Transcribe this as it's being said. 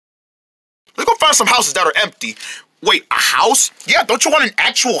find some houses that are empty. Wait, a house? Yeah, don't you want an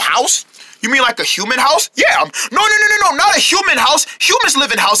actual house? You mean like a human house? Yeah. No, not a human house. Humans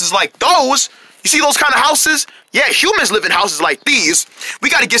live in houses like those. You see those kind of houses? Yeah, humans live in houses like these. We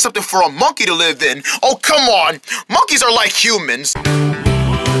gotta get something for a monkey to live in. Oh, come on. Monkeys are like humans. Is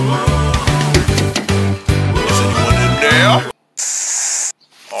anyone in there?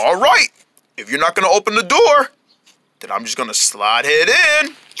 All right. If you're not gonna open the door, then I'm just gonna slide head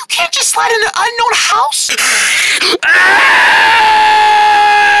in. You can't just slide in an unknown house.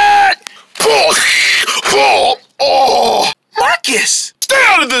 Oh, Marcus! Stay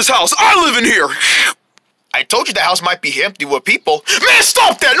out of this house. I live in here. I told you the house might be empty with people. Man,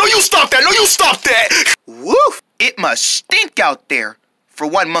 stop that! No, you stop that! No, you stop that! Woof! It must stink out there for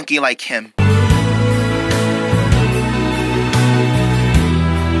one monkey like him.